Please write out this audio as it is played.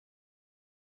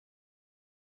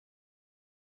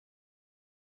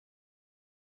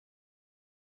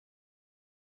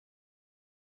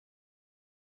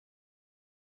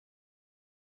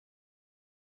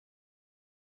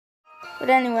But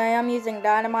anyway, I'm using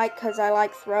Dynamite because I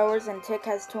like throwers and Tick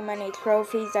has too many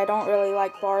trophies. I don't really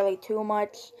like Barley too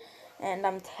much, and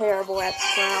I'm terrible at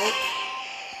Sprout.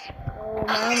 So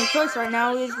my only choice right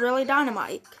now is really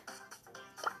Dynamite.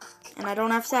 And I don't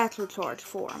have Satchel Charge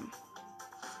for him.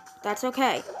 That's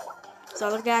okay. This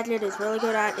other gadget is really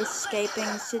good at escaping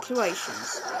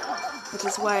situations, which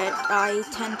is what I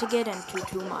tend to get into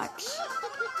too much.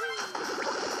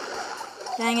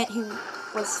 Dang it, he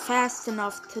was fast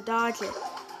enough to dodge it.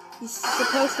 He's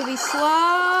supposed to be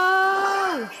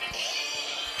slow!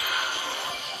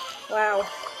 Wow,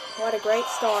 what a great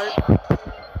start.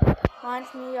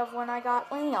 Reminds me of when I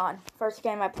got Leon. First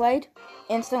game I played,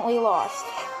 instantly lost.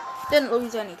 Didn't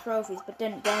lose any trophies, but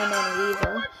didn't gain any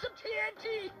either.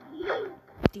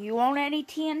 Do you own any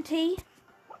TNT?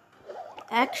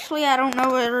 Actually, I don't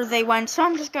know where they went, so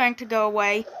I'm just going to go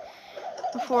away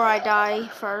before I die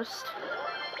first.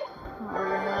 Oh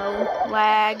no,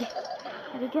 lag.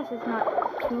 I guess it's not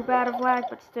too bad of lag,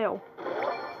 but still,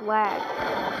 lag.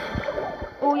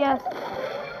 Oh yes.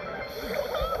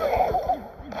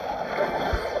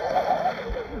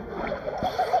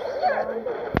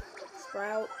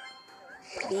 Sprout.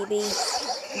 BB.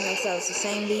 Unless that was the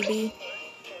same BB.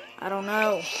 I don't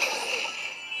know.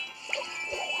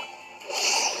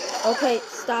 Okay,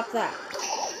 stop that.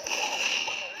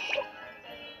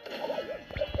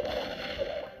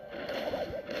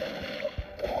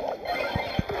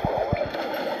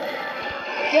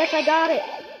 Yes, I got it.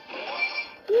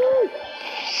 Woo.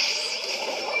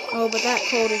 Oh, but that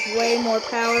cold is way more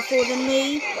powerful than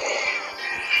me.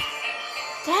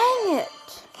 Dang it.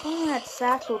 He had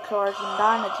Satchel Charge and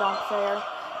Dyna Jump there.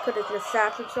 Could have just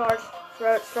Satchel Charge,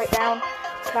 throw it straight down,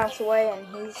 bounce away, and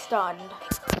he's stunned.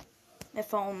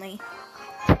 If only.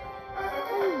 I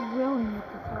really need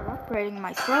to start upgrading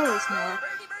my throwers more.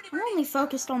 I'm only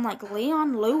focused on like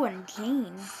Leon, Lou, and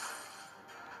Jean.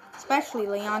 Especially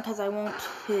Leon, because I want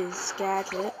his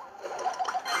gadget.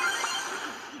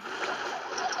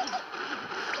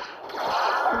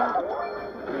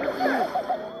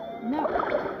 No.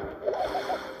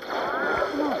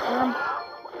 Come on,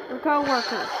 we're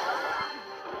co-workers.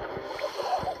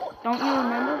 Don't you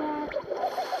remember that?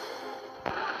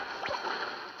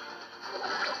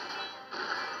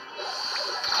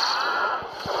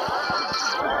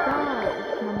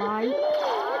 Die,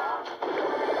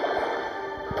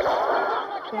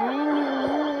 Dang it.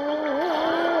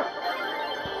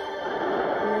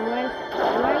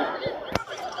 Wait.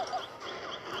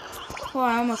 Oh,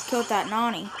 I almost killed that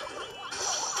Nani.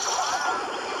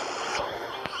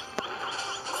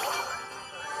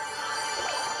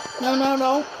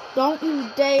 No. Don't you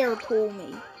dare pull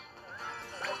me.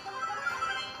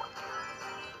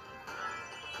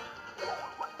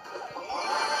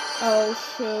 Oh,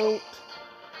 shoot.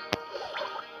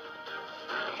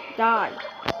 Die.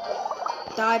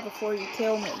 Die before you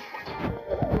kill me.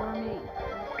 For me.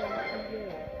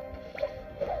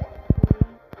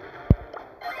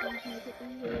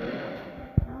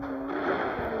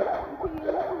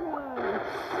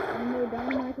 I know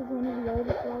Dynamite is one of the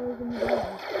oldest brawlers in the game.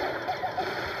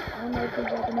 I don't know if he's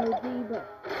like an OG, but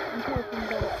I'm talking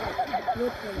about like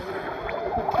literally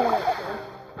the character.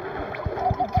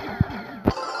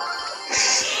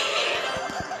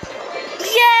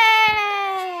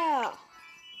 Yeah!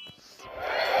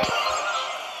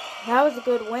 That was a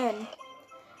good win.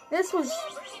 This was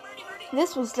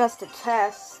just a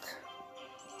test.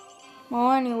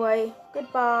 Well, anyway,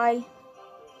 goodbye.